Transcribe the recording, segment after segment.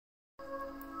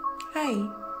Hi,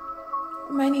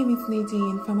 my name is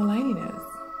Nadine from Alignenus.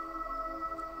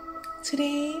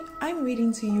 Today, I'm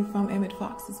reading to you from Emmet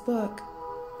Fox's book,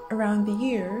 Around the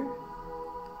Year,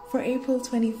 for April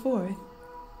 24th,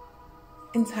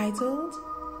 entitled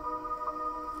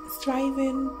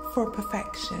Striving for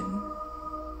Perfection.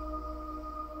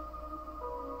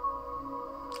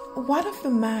 What of the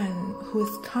man who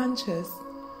is conscious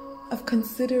of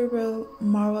considerable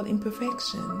moral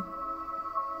imperfection,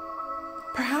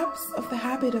 perhaps of the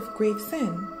habit of grave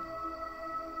sin,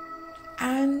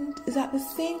 and is at the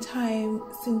same time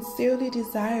sincerely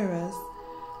desirous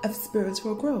of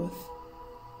spiritual growth?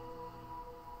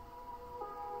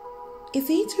 Is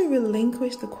he to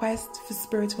relinquish the quest for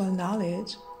spiritual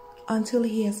knowledge until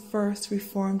he has first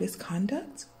reformed his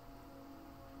conduct?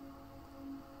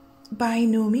 By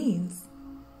no means.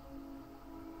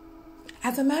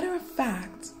 As a matter of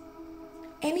fact,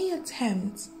 any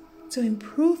attempt to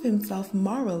improve himself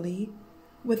morally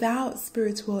without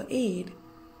spiritual aid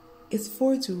is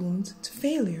foredoomed to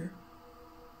failure.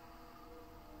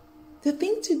 The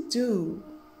thing to do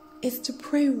is to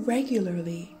pray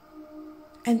regularly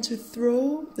and to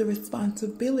throw the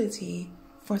responsibility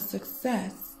for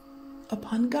success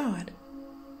upon God.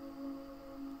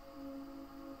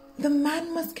 The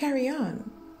man must carry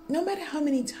on, no matter how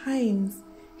many times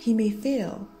he may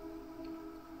fail.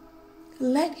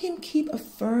 Let him keep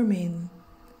affirming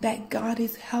that God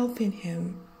is helping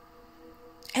him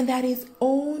and that his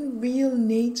own real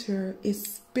nature is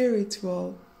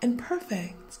spiritual and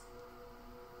perfect.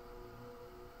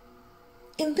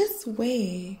 In this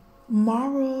way,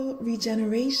 moral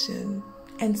regeneration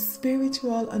and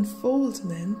spiritual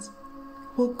unfoldment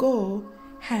will go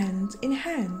hand in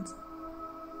hand.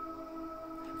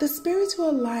 The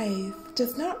spiritual life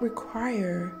does not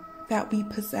require that we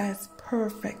possess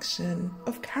perfection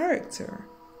of character,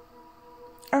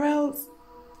 or else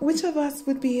which of us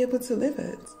would be able to live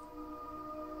it?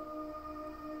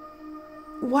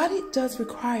 What it does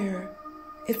require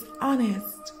is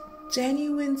honest,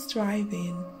 genuine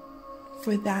striving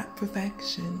for that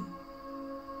perfection.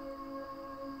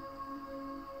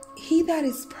 He that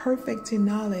is perfect in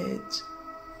knowledge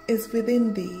is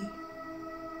within thee.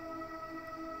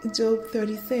 Job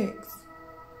 36,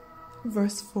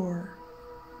 verse 4.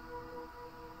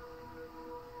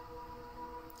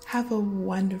 Have a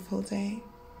wonderful day.